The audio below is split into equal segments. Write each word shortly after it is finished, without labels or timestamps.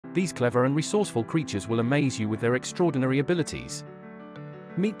These clever and resourceful creatures will amaze you with their extraordinary abilities.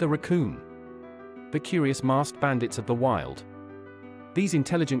 Meet the raccoon, the curious masked bandits of the wild. These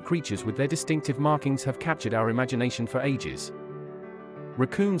intelligent creatures with their distinctive markings have captured our imagination for ages.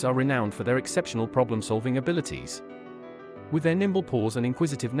 Raccoons are renowned for their exceptional problem-solving abilities. With their nimble paws and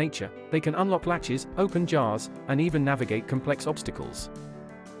inquisitive nature, they can unlock latches, open jars, and even navigate complex obstacles.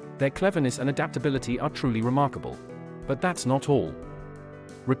 Their cleverness and adaptability are truly remarkable. But that's not all.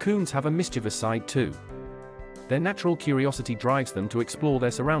 Raccoons have a mischievous side too. Their natural curiosity drives them to explore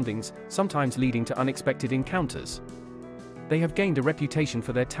their surroundings, sometimes leading to unexpected encounters. They have gained a reputation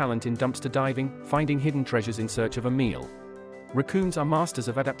for their talent in dumpster diving, finding hidden treasures in search of a meal. Raccoons are masters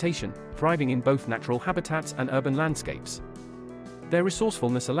of adaptation, thriving in both natural habitats and urban landscapes. Their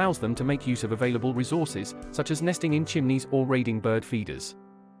resourcefulness allows them to make use of available resources, such as nesting in chimneys or raiding bird feeders.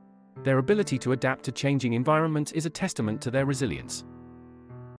 Their ability to adapt to changing environments is a testament to their resilience.